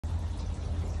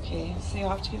Okay, so you'll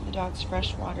have to give the dogs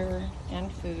fresh water and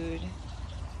food.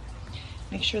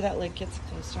 Make sure that lid gets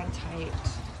closed on tight.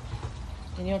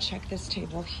 Then you'll check this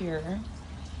table here,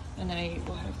 and I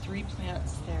will have 3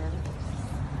 plants there.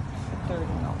 A third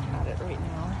one, I'll add it right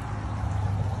now.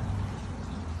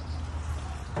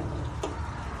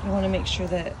 You want to make sure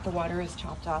that the water is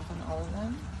topped off on all of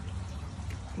them.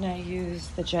 And I use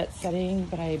the jet setting,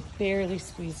 but I barely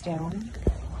squeeze down.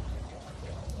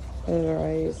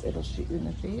 Otherwise, it'll shoot you in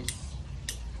the face.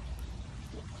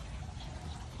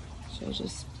 So I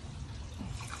just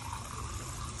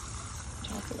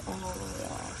top it all the way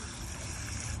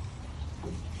off.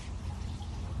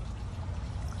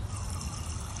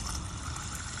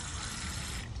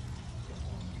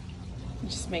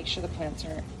 Just make sure the plants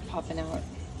aren't popping out.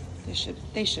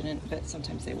 They shouldn't, but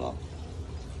sometimes they will.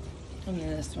 And then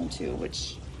this one too,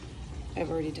 which I've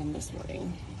already done this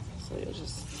morning. So you'll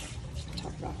just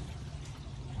top it off.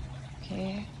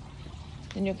 Okay.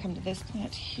 Then you'll come to this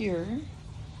plant here.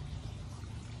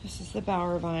 This is the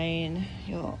bower vine.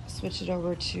 You'll switch it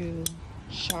over to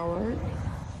shower.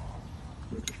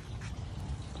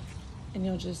 And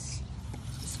you'll just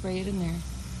spray it in there.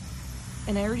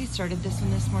 And I already started this one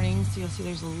this morning, so you'll see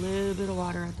there's a little bit of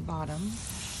water at the bottom.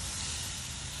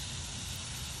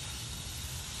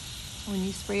 When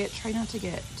you spray it, try not to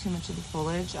get too much of the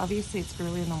foliage. Obviously, it's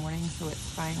early in the morning, so it's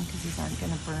fine because these aren't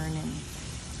going to burn, and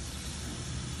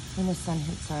when the sun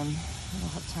hits them, it'll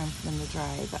have time for them to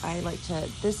dry. But I like to,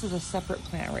 this is a separate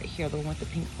plant right here, the one with the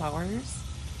pink flowers.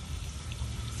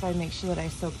 So I make sure that I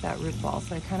soak that root ball.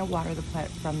 So I kind of water the plant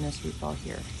from this root ball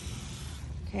here.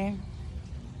 Okay?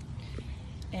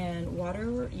 And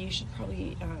water, you should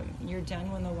probably, you're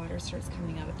done when the water starts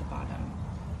coming out at the bottom.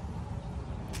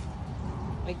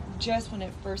 Like just when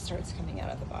it first starts coming out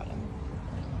at the bottom.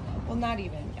 Well, not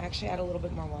even. Actually, add a little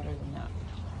bit more water than that.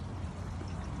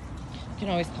 You can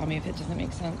always call me if it doesn't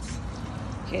make sense.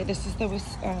 Okay, this is the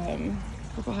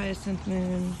purple hyacinth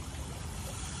moon.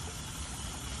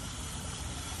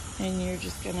 And you're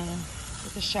just gonna,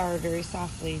 with the shower very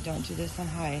softly, don't do this on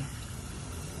high.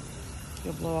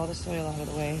 You'll blow all the soil out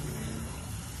of the way.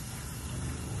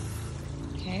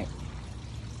 Okay.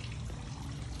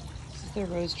 This is the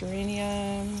rose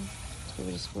geranium. Let's give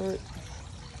it a squirt.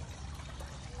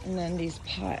 And then these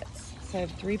pots. So I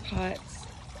have 3 pots.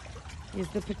 These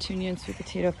are the petunia and sweet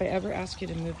potato. If I ever ask you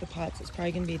to move the pots, it's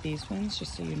probably gonna be these ones,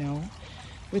 just so you know.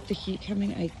 With the heat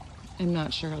coming, I'm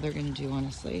not sure how they're gonna do,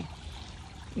 honestly.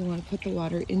 You wanna put the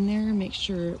water in there, make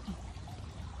sure,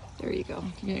 there you go.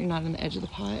 You're not on the edge of the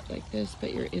pot like this,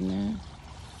 but you're in there.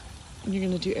 And you're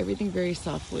gonna do everything very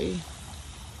softly.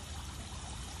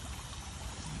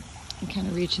 And kind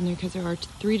of reach in there because there are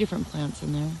 3 different plants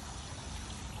in there.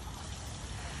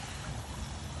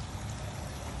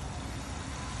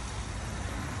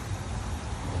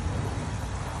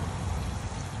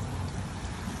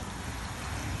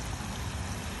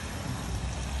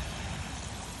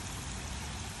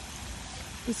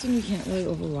 This one you can't really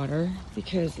overwater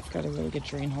because it's got a really good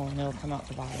drain hole and it'll come out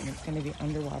the bottom. It's going to be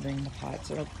underwatering the pot,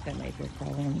 so that might be a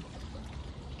problem.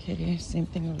 Okay, same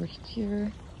thing over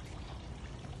here.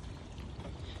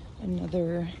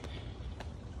 Another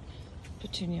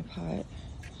petunia pot.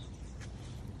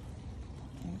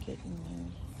 I'm getting there.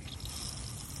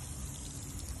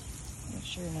 Make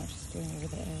sure you're not just going over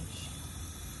the edge.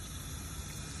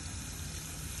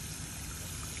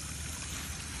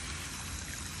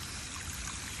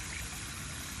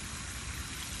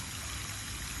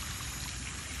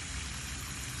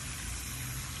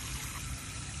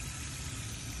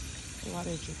 The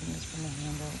water dripping is from the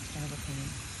handle. It's kind of a pain.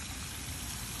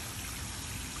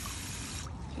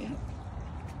 Okay.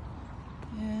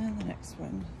 And the next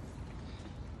one.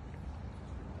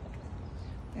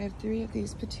 I have 3 of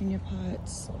these petunia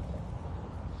pots.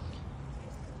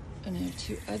 And I have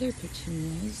 2 other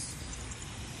petunias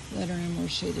that are in a more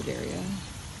shaded area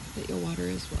that you'll water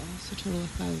as well. So a total of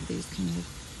 5 of these kind of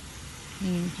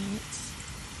hanging pots.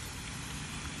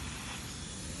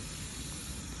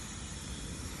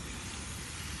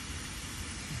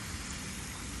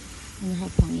 I wonder how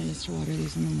important it is to water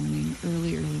these in the morning,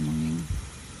 early morning.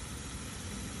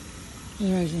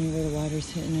 Otherwise, anywhere the water's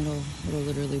hitting, it'll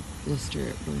literally blister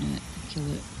it, burn it,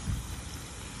 kill it.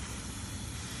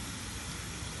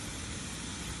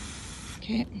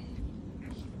 Okay.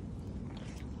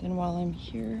 Then while I'm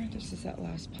here, this is that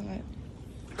last pot.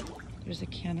 There's a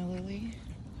canna lily,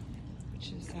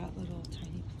 which is that little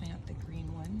tiny plant, the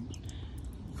green one.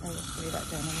 I will spray that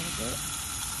down a little bit.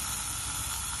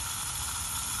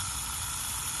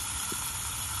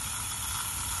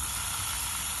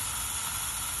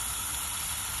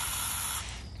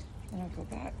 Then I'll go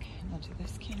back and I'll onto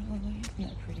this candle light. Isn't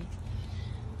that pretty?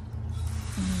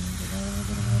 And a little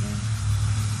bit of water.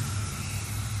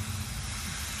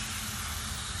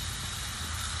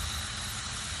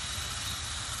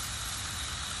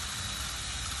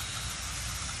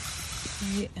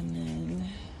 Right, and then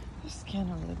this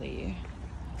candle lily.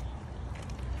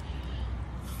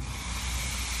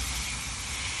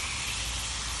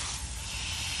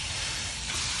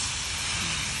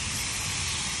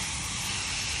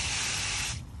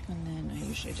 And then I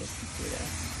usually just do this.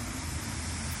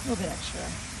 A little bit extra.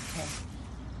 Okay.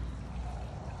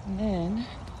 And then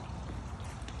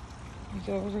we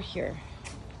go over here.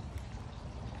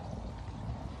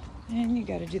 And you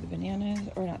gotta do the bananas,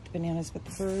 or not the bananas, but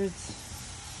the birds.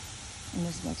 And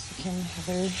this Mexican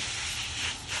heather.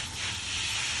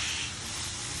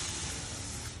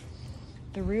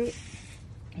 The root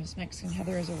of this Mexican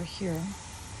heather is over here.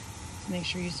 So make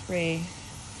sure you spray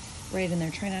right in there.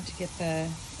 Try not to get the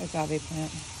agave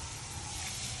plant.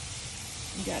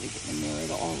 You gotta get in there,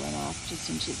 it'll all run off just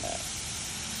into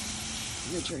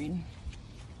the drain.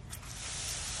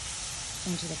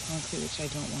 Into the concrete, which I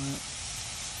don't want.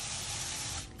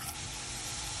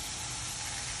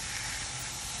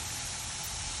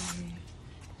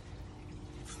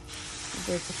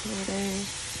 There's the potatoes.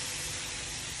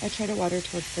 I try to water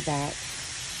towards the back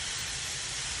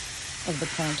of the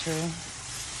planter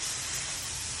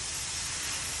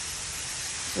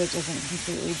so it doesn't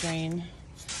completely drain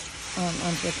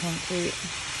onto the concrete.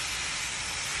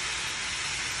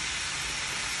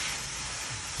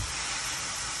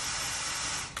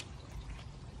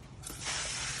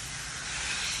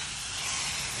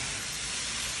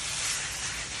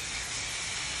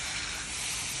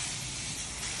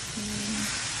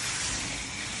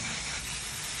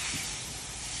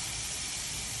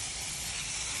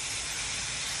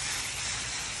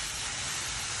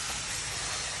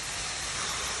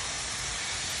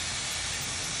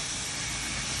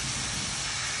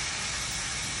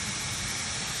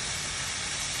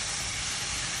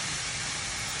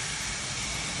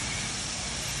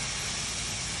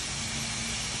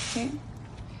 Okay.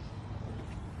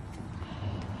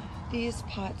 These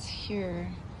pots here,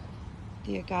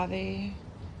 the agave,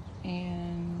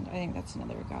 and I think that's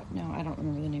another agave. No, I don't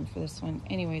remember the name for this one.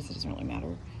 Anyways, it doesn't really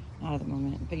matter. Not at the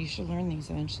moment, but you should learn these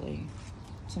eventually.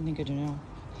 Something good to know.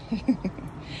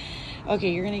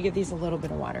 Okay, you're gonna give these a little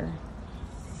bit of water.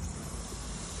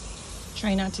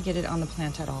 Try not to get it on the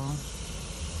plant at all,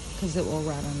 because it will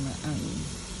rot on the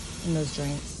in those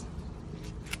joints.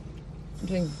 I'm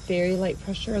doing very light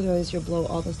pressure, otherwise you'll blow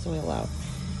all the soil out,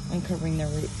 uncovering their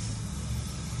roots.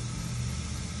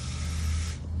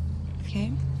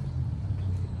 Okay.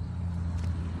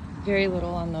 Very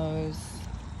little on those.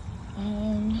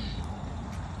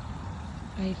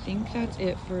 I think that's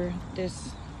it for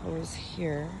this hose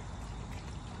here.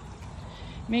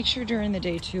 Make sure during the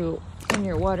day too, when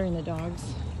you're watering the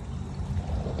dogs,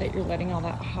 that you're letting all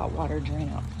that hot water drain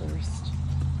out first.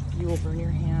 You will burn your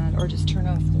hand, or just turn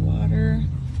off the water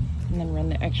and then run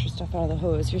the extra stuff out of the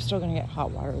hose. You're still gonna get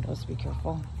hot water though, so be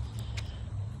careful.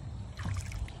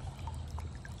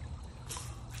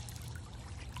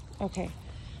 Okay,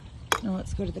 now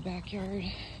let's go to the backyard.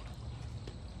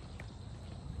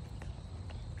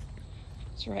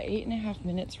 So we're at 8.5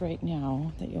 minutes right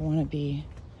now that you'll wanna be.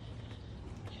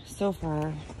 So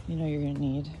far, you know you're gonna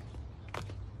need.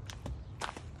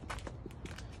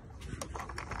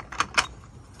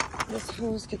 This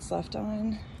hose gets left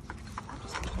on,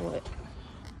 just pull it.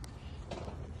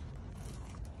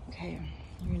 Okay,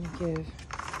 you're gonna give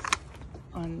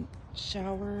on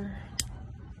shower.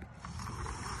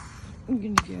 I'm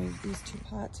gonna give these 2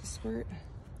 pots a squirt.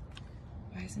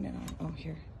 Why isn't it on? Oh,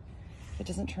 here. If it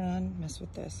doesn't turn on, mess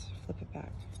with this. Flip it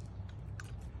back.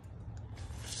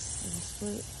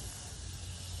 Squirt.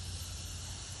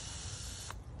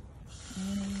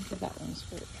 And give that one a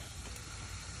squirt.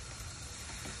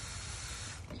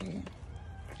 Okay.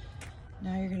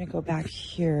 Now you're gonna go back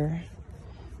here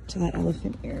to that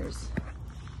elephant ears.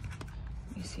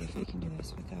 Let me see if we can do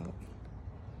this without.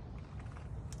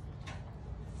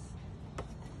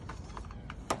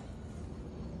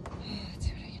 Let's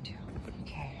see what I can do.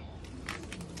 Okay.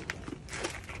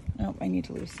 Nope, I need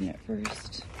to loosen it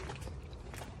first.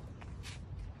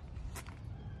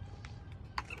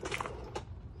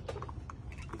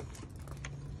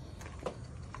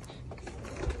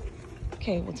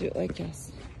 Okay, we'll do it like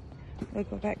this. We'll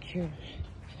go back here,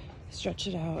 stretch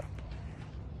it out.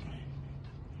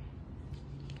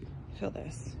 Feel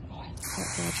this. Oh, I love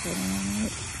that badge right on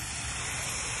it.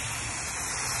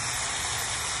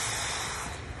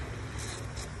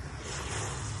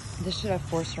 This should have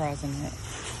 4 straws in it.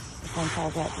 one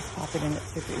falls out, just pop it in.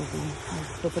 It's super easy.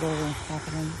 Just flip it over and pop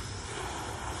it in.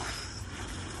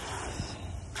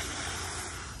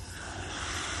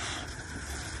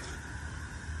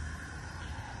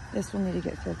 This will need to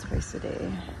get filled twice a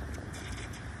day.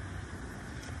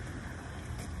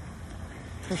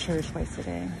 For sure, twice a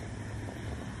day.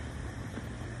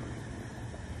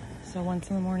 So once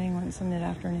in the morning, once in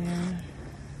mid-afternoon.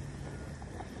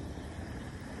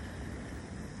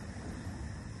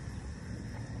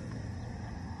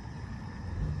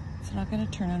 It's not going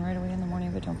to turn on right away in the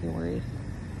morning, but don't be worried.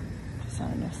 Just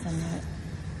not enough sunlight.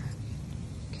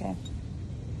 Okay.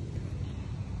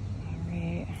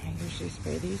 Alright, I usually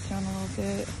spray these down a little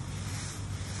bit.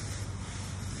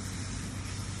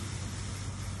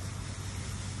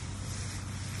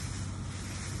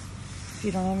 If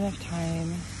you don't have enough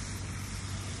time,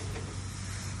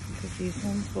 because these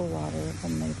ones will water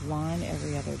from my lawn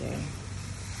every other day.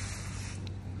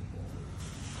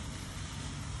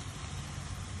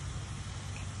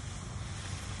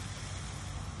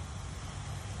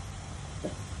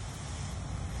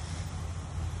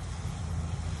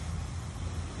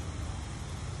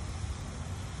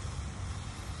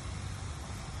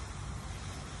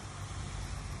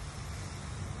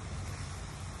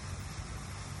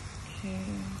 Okay,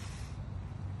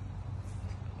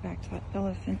 back to that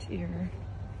elephant ear.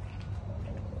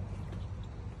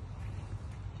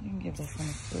 You can give this one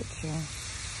a split too.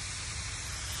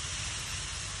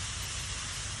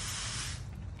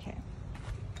 Okay,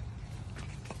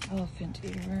 elephant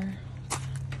ear.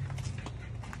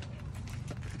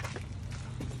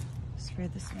 Spray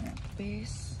this one at the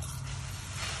base.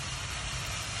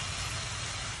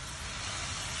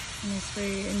 And I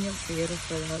spray, and you'll see it'll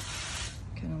fill up.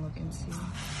 Kind of look and see.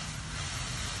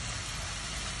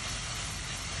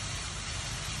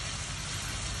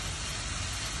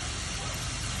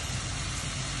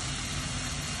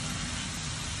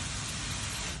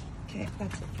 Okay,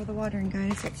 that's it for the watering,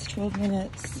 guys. It's 12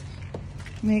 minutes.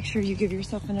 Make sure you give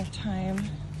yourself enough time.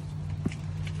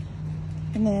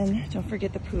 And then don't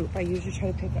forget the poop. I usually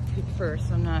try to pick up poop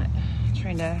first. I'm not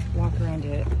trying to walk around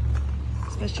it,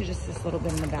 especially just this little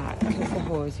bit in the back, because the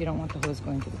hose, you don't want the hose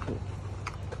going to the poop.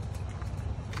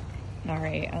 All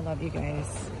right, I love you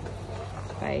guys.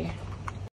 Bye.